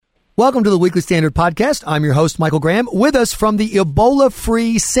Welcome to the Weekly Standard Podcast. I'm your host, Michael Graham. With us from the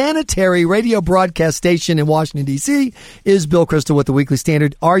Ebola-free sanitary radio broadcast station in Washington, D.C. is Bill Kristol with the Weekly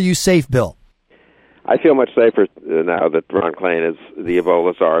Standard. Are you safe, Bill? I feel much safer now that Ron Klain is the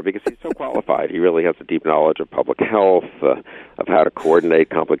Ebola czar because he's so qualified. He really has a deep knowledge of public health, of how to coordinate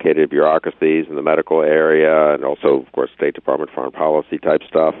complicated bureaucracies in the medical area, and also, of course, State Department foreign policy type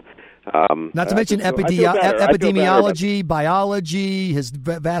stuff. Not to mention epidemiology, biology, his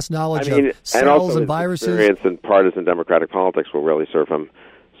vast knowledge of cells and viruses. Experience in partisan democratic politics will really serve him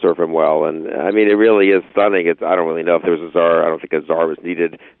well. And I mean, it really is stunning. I don't really know if there was a czar. I don't think a czar was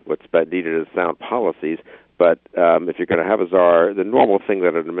needed. What's needed is sound policies. But if you're going to have a czar, the normal thing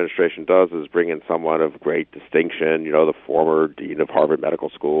that an administration does is bring in someone of great distinction, you know, the former dean of Harvard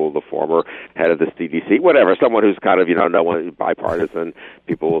Medical School, the former head of the CDC, whatever, someone who's kind of, you know, no one bipartisan.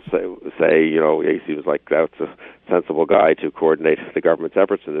 People will say, you know, he seems like that's a sensible guy to coordinate the government's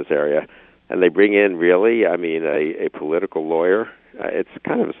efforts in this area. And they bring in, really, I mean, a political lawyer. It's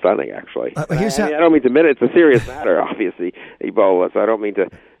kind of stunning, actually. I don't mean to minimize. It's a serious matter, obviously, Ebola. So I don't mean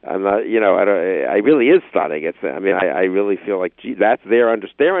to. I'm not. You know, I really is stunning. I really feel like, gee, that's their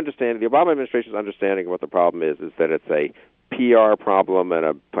understanding. The Obama administration's understanding of what the problem is that it's a PR problem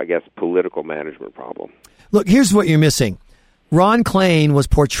and I guess, political management problem. Look, here's what you're missing. Ron Klain was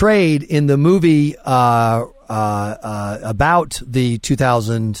portrayed in the movie about the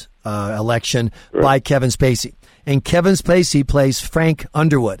 2000 election by Kevin Spacey. And Kevin Spacey plays Frank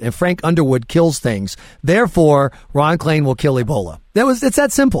Underwood, and Frank Underwood kills things. Therefore, Ron Klain will kill Ebola. It's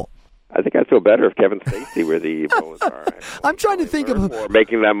that simple. I think I'd feel better if Kevin Spacey were the Ebola czar. I'm trying to think of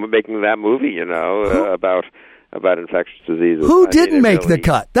making that movie, you know, about infectious diseases. Who didn't make the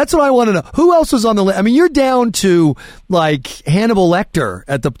cut? That's what I want to know. Who else was on the list? I mean, you're down to like Hannibal Lecter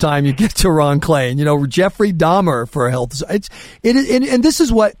at the time you get to Ron Klain. You know, Jeffrey Dahmer for health. And this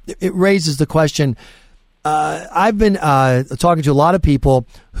is what it raises the question. I've been talking to a lot of people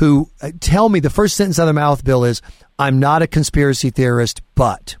who tell me the first sentence out of their mouth, Bill, is, I'm not a conspiracy theorist,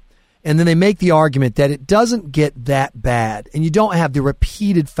 but. And then they make the argument that it doesn't get that bad. And you don't have the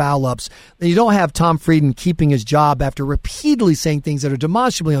repeated foul-ups. And you don't have Tom Frieden keeping his job after repeatedly saying things that are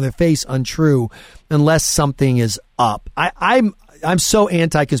demonstrably on their face untrue unless something is up. I'm so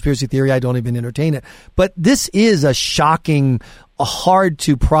anti-conspiracy theory, I don't even entertain it. But this is a shocking, a hard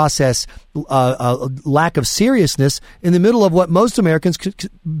to process lack of seriousness in the middle of what most Americans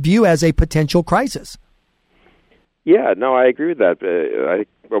could view as a potential crisis. Yeah, no, I agree with that.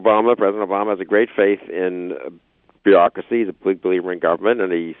 President Obama has a great faith in bureaucracy. He's a big believer in government,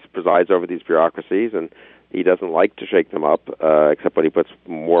 and he presides over these bureaucracies, and he doesn't like to shake them up, except when he puts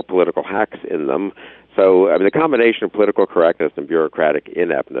more political hacks in them. So, I mean, the combination of political correctness and bureaucratic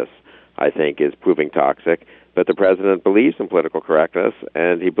ineptness, I think, is proving toxic. But the president believes in political correctness,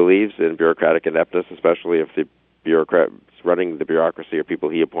 and he believes in bureaucratic ineptness, especially if the bureaucrats running the bureaucracy are people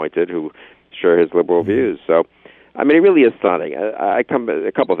he appointed who share his liberal views. So, I mean, it really is stunning. A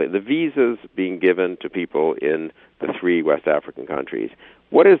couple of things. The visas being given to people in the 3 West African countries.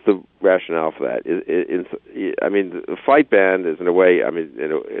 What is the rationale for that? I mean, the flight ban is, in a way,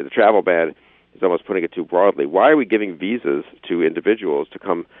 the travel ban is almost putting it too broadly. Why are we giving visas to individuals to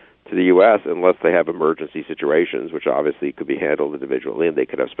come to the U.S. unless they have emergency situations, which obviously could be handled individually, and they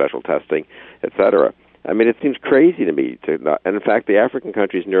could have special testing, et cetera? I mean, it seems crazy to me and in fact, the African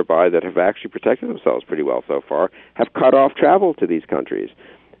countries nearby that have actually protected themselves pretty well so far have cut off travel to these countries.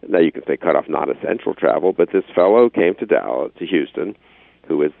 Now, you can say cut off non-essential travel, but this fellow came to Houston,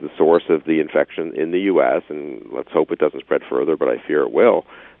 who is the source of the infection in the U.S., and let's hope it doesn't spread further, but I fear it will.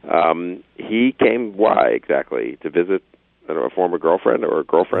 He came, why exactly? To visit a former girlfriend or a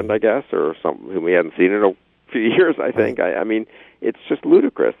girlfriend, I guess, or someone whom we hadn't seen in a few years, I think. I mean, it's just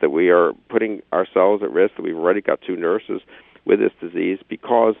ludicrous that we are putting ourselves at risk, that we've already got 2 nurses with this disease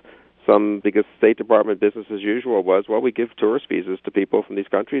because State Department business as usual was, well, we give tourist visas to people from these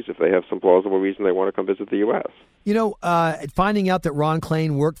countries if they have some plausible reason they want to come visit the U.S. You know, finding out that Ron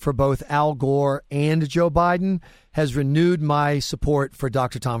Klain worked for both Al Gore and Joe Biden has renewed my support for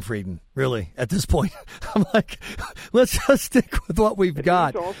Dr. Tom Frieden, really, at this point. I'm like, let's just stick with what we've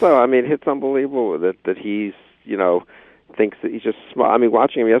got. Also, I mean, it's unbelievable that he's, you know, thinks that he's just smug. I mean,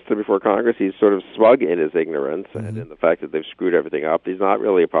 watching him yesterday before Congress, he's sort of smug in his ignorance and in the fact that they've screwed everything up. He's not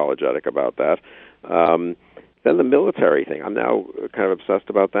really apologetic about that. Then the military thing, I'm now kind of obsessed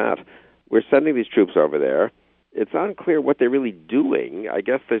about that. We're sending these troops over there. it's unclear what they're really doing. I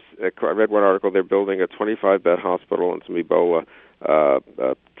guess I read one article, they're building a 25-bed hospital and some Ebola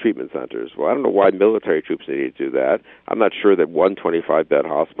treatment centers. Well, I don't know why military troops need to do that. I'm not sure that one 25-bed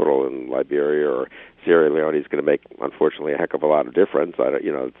hospital in Liberia or Sierra Leone is going to make, unfortunately, a heck of a lot of difference.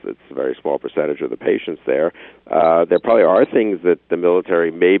 It's a very small percentage of the patients there. There probably are things that the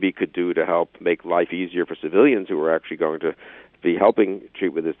military maybe could do to help make life easier for civilians who are actually going to be helping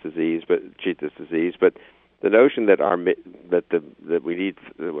treat this disease. But the notion that that we need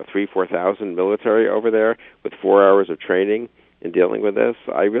 3,000-4,000 military over there with 4 hours of training in dealing with this,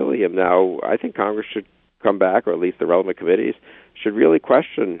 I think Congress should come back, or at least the relevant committees should really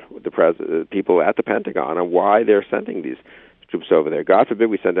question the people at the Pentagon on why they're sending these troops over there. God forbid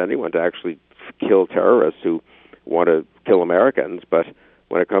we send anyone to actually kill terrorists who want to kill Americans, but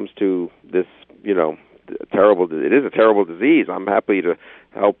when it comes to this, it is a terrible disease. I'm happy to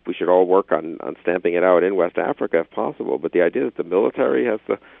help. We should all work on stamping it out in West Africa if possible. But the idea that the military has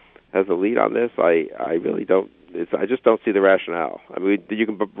the lead on this, I really don't. I just don't see the rationale. I mean, you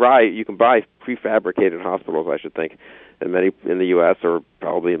can buy prefabricated hospitals, I should think, in the U.S. or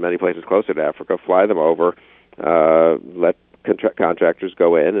probably in many places closer to Africa. Fly them over, let contractors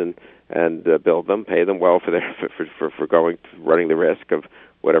go in and build them, pay them well for running the risk of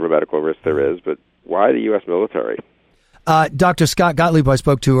whatever medical risk there is. But why the U.S. military? Dr. Scott Gottlieb, I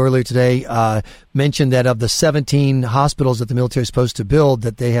spoke to earlier today, mentioned that of the 17 hospitals that the military is supposed to build,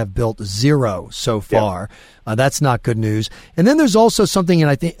 that they have built 0 so far. Yeah. That's not good news. And then there's also something,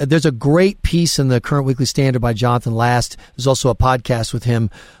 and I think there's a great piece in the Current Weekly Standard by Jonathan Last. There's also a podcast with him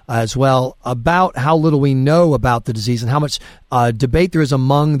as well about how little we know about the disease and how much debate there is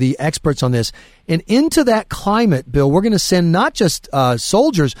among the experts on this. And into that climate, Bill, we're going to send not just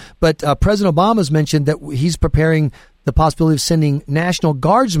soldiers, but President Obama's mentioned that he's preparing the possibility of sending National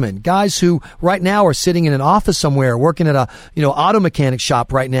Guardsmen, guys who right now are sitting in an office somewhere, working at a auto mechanic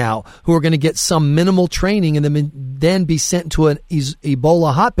shop right now, who are going to get some minimal training and then be sent to an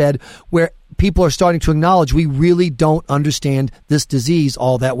Ebola hotbed where people are starting to acknowledge we really don't understand this disease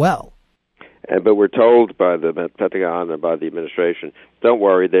all that well. But we're told by the Pentagon and by the administration, don't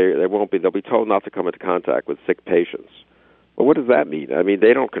worry, they won't be. They'll be told not to come into contact with sick patients. Well, what does that mean? I mean,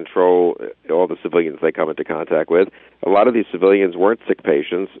 they don't control all the civilians they come into contact with. A lot of these civilians weren't sick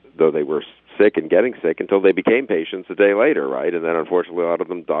patients, though they were sick and getting sick, until they became patients a day later, right? And then, unfortunately, a lot of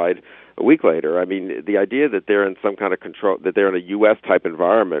them died a week later. I mean, the idea that they're in some kind of control, that they're in a U.S.-type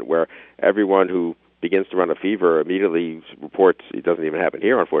environment where everyone who begins to run a fever immediately reports, it doesn't even happen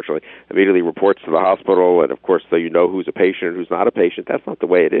here, unfortunately, immediately reports to the hospital, and of course, so you know who's a patient and who's not a patient. That's not the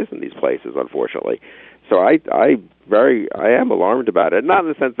way it is in these places, unfortunately. So I am alarmed about it. Not in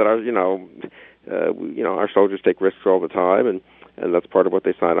the sense that our soldiers take risks all the time, and that's part of what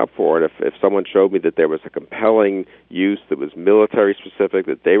they sign up for. And if someone showed me that there was a compelling use that was military specific,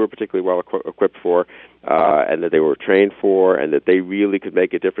 that they were particularly well equipped for, and that they were trained for, and that they really could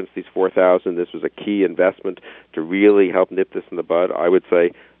make a difference, these 4,000, this was a key investment to really help nip this in the bud, I would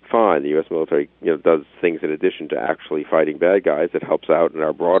say, fine. The U.S. military, does things in addition to actually fighting bad guys. It helps out in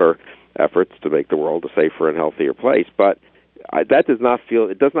our broader efforts to make the world a safer and healthier place. But it does not feel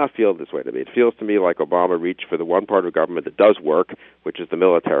this way to me. It feels to me like Obama reached for the one part of government that does work, which is the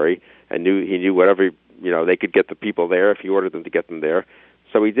military, and he knew whatever they could get the people there if he ordered them to get them there.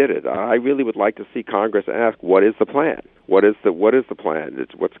 So he did it. I really would like to see Congress ask, what is the plan? What is the plan?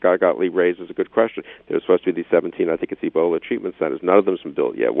 It's what Scott Gottlieb raised is a good question. There's supposed to be these 17, I think it's Ebola treatment centers. None of them's been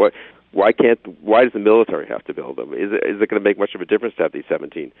built yet. Why does the military have to build them? Is it going to make much of a difference to have these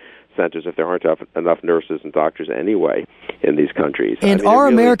 17 centers if there aren't enough nurses and doctors anyway in these countries? And our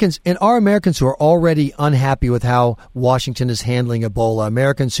Americans who are already unhappy with how Washington is handling Ebola,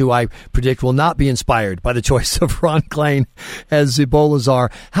 Americans who I predict will not be inspired by the choice of Ron Klain as Ebola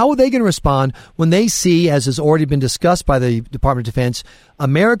czar, how are they going to respond when they see, as has already been discussed by the Department of Defense,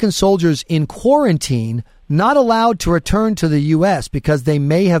 American soldiers in quarantine not allowed to return to the U.S. because they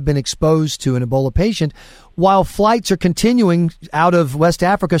may have been exposed to an Ebola patient, while flights are continuing out of West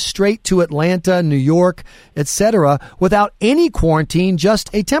Africa straight to Atlanta, New York, etc., without any quarantine, just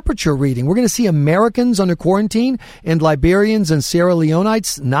a temperature reading? We're going to see Americans under quarantine and Liberians and Sierra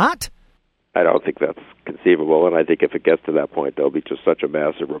Leoneites not? I don't think that's conceivable, and I think if it gets to that point, there'll be just such a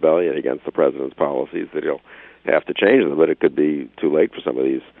massive rebellion against the president's policies that he'll have to change them, but it could be too late for some of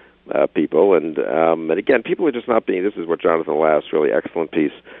these people. And again, people are just not being, this is what Jonathan Last, really excellent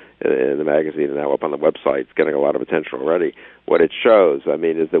piece in the magazine and now up on the website, it's getting a lot of attention already. What it shows,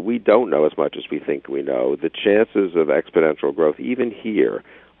 is that we don't know as much as we think we know. The chances of exponential growth, even here,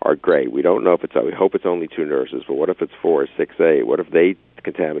 are great. We don't know if we hope it's only 2 nurses, but what if it's 4, 6, 8? What if they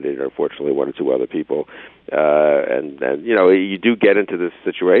contaminated, unfortunately, one or two other people. And you do get into this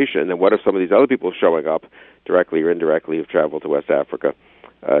situation, and what if some of these other people showing up, directly or indirectly, have traveled to West Africa,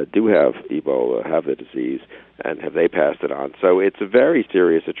 do have Ebola, have the disease, and have they passed it on? So it's a very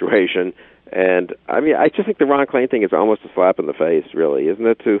serious situation, and I just think the Ron Klain thing is almost a slap in the face, really, isn't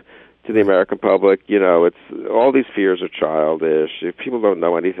it, to the American public? It's all these fears are childish. If people don't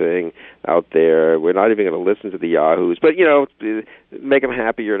know anything out there, we're not even going to listen to the yahoos. But, make them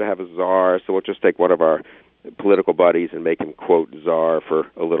happier to have a czar, so we'll just take one of our political buddies and make him, quote, czar for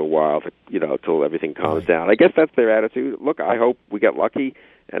a little while, till everything calms down. I guess that's their attitude. Look, I hope we get lucky,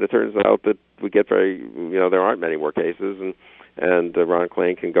 and it turns out that we get there aren't many more cases, and Ron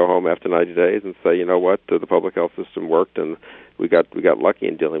Klain can go home after 90 days and say, you know what, the public health system worked, and we got lucky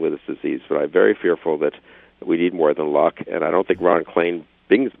in dealing with this disease. But I'm very fearful that we need more than luck, and I don't think Ron Klain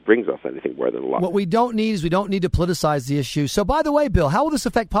brings us anything more than luck. What we don't need is to politicize the issue. So, by the way, Bill, how will this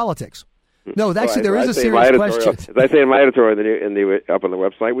affect politics? No, actually, there is a serious question. As I say in my editorial up on the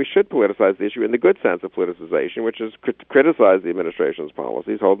website, we should politicize the issue in the good sense of politicization, which is criticize the administration's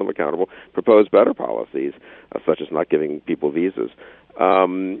policies, hold them accountable, propose better policies, such as not giving people visas.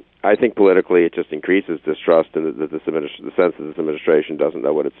 I think politically it just increases distrust in the sense that this administration doesn't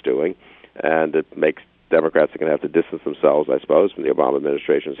know what it's doing, and it makes Democrats are going to have to distance themselves, I suppose, from the Obama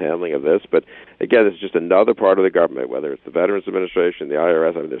administration's handling of this. But again, it's just another part of the government, whether it's the Veterans Administration, the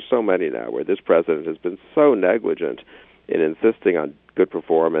IRS. There's so many now where this president has been so negligent in insisting on good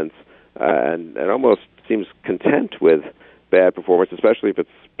performance and almost seems content with bad performance, especially if it's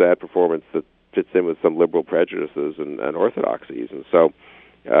bad performance that fits in with some liberal prejudices and orthodoxies. And so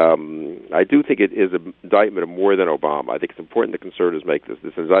I do think it is an indictment of more than Obama. I think it's important the conservatives make this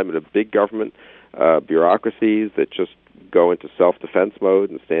indictment of big government bureaucracies that just go into self-defense mode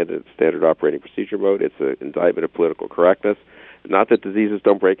and standard operating procedure mode. It's an indictment of political correctness. Not that diseases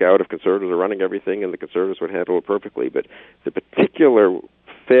don't break out if conservatives are running everything and the conservatives would handle it perfectly, but the particular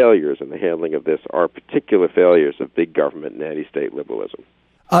failures in the handling of this are particular failures of big government and anti-state liberalism.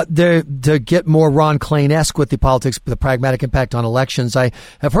 To get more Ron Klain-esque with the politics, the pragmatic impact on elections, I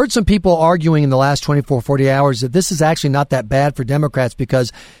have heard some people arguing in the last 24, 40 hours that this is actually not that bad for Democrats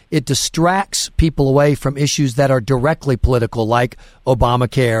because it distracts people away from issues that are directly political, like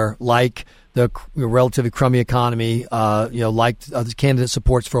Obamacare, like the relatively crummy economy, like the candidate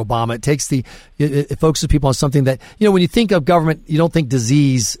supports for Obama. It focuses people on something that, when you think of government, you don't think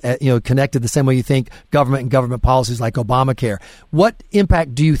disease, connected the same way you think government and government policies like Obamacare. What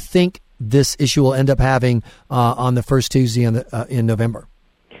impact do you think this issue will end up having on the first Tuesday in November?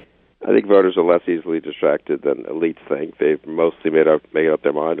 I think voters are less easily distracted than elites think. They've mostly made up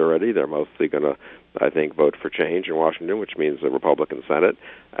their mind already. They're mostly going to, I think, vote for change in Washington, which means a Republican Senate.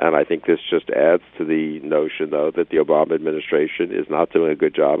 And I think this just adds to the notion, though, that the Obama administration is not doing a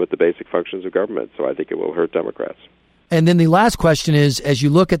good job at the basic functions of government. So I think it will hurt Democrats. And then the last question is, as you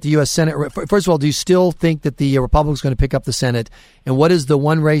look at the U.S. Senate, first of all, do you still think that the Republicans are going to pick up the Senate? And what is the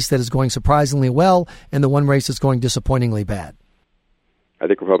one race that is going surprisingly well and the one race that's going disappointingly bad? I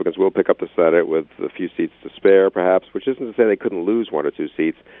think Republicans will pick up the Senate with a few seats to spare, perhaps, which isn't to say they couldn't lose one or two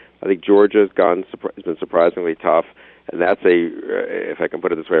seats. I think Georgia has been surprisingly tough, and that's if I can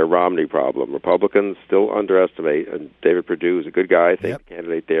put it this way, a Romney problem. Republicans still underestimate, and David Perdue is a good guy. I think the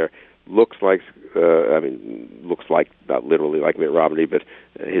candidate there looks like not literally like Mitt Romney, but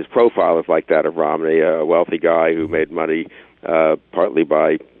his profile is like that of Romney, a wealthy guy who made money partly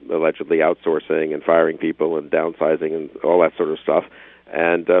by allegedly outsourcing and firing people and downsizing and all that sort of stuff.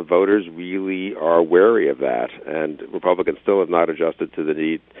 And voters really are wary of that, and Republicans still have not adjusted to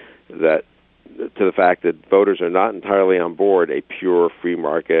the fact that voters are not entirely on board a pure free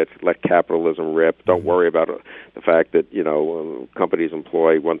market, let capitalism rip. Don't worry about the fact that companies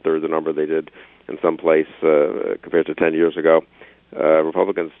employ one-third the number they did in some place compared to 10 years ago.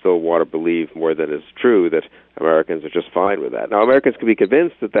 Republicans still want to believe more than is true that Americans are just fine with that. Now, Americans can be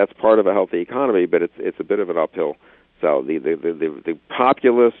convinced that that's part of a healthy economy, but it's a bit of an uphill. So the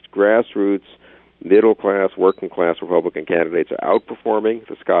populist, grassroots, middle-class, working-class Republican candidates are outperforming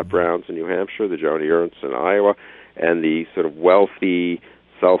the Scott Browns in New Hampshire, the Joni Ernsts in Iowa, and the sort of wealthy,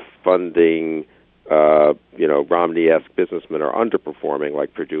 self-funding, Romney-esque businessmen are underperforming,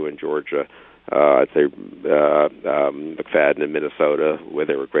 like Perdue in Georgia. I'd say McFadden in Minnesota, where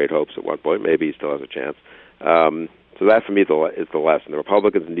there were great hopes at one point. Maybe he still has a chance. So that, for me, is the lesson. The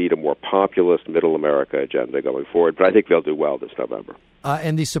Republicans need a more populist, middle America agenda going forward, but I think they'll do well this November.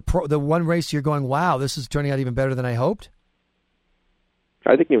 And the one race you're going, wow, this is turning out even better than I hoped?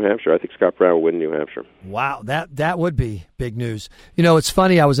 I think New Hampshire. I think Scott Brown will win New Hampshire. Wow, that would be big news. You know, it's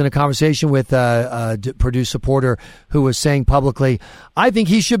funny. I was in a conversation with a Purdue supporter who was saying publicly, I think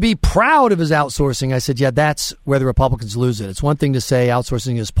he should be proud of his outsourcing. I said, yeah, that's where the Republicans lose it. It's one thing to say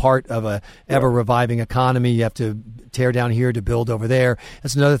outsourcing is part of a ever-reviving economy. You have to tear down here to build over there.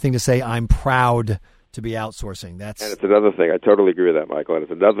 It's another thing to say, I'm proud to be outsourcing. And it's another thing. I totally agree with that, Michael. And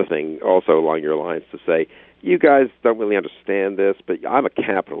it's another thing also along your lines to say, you guys don't really understand this, but I'm a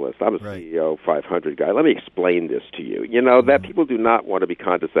capitalist. I'm a CEO 500 guy. Let me explain this to you. You know, that people do not want to be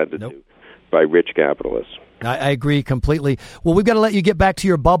condescended to by rich capitalists. I agree completely. Well, we've got to let you get back to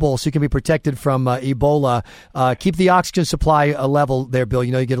your bubble so you can be protected from Ebola. Keep the oxygen supply level there, Bill.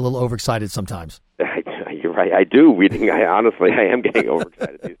 You know, you get a little overexcited sometimes. You're right. I do. I am getting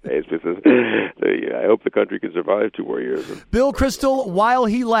overexcited these days because I hope the country can survive 2 more years. Bill Kristol, while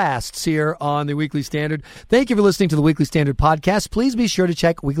he lasts here on the Weekly Standard. Thank you for listening to the Weekly Standard podcast. Please be sure to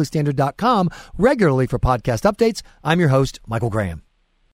check weeklystandard.com regularly for podcast updates. I'm your host, Michael Graham.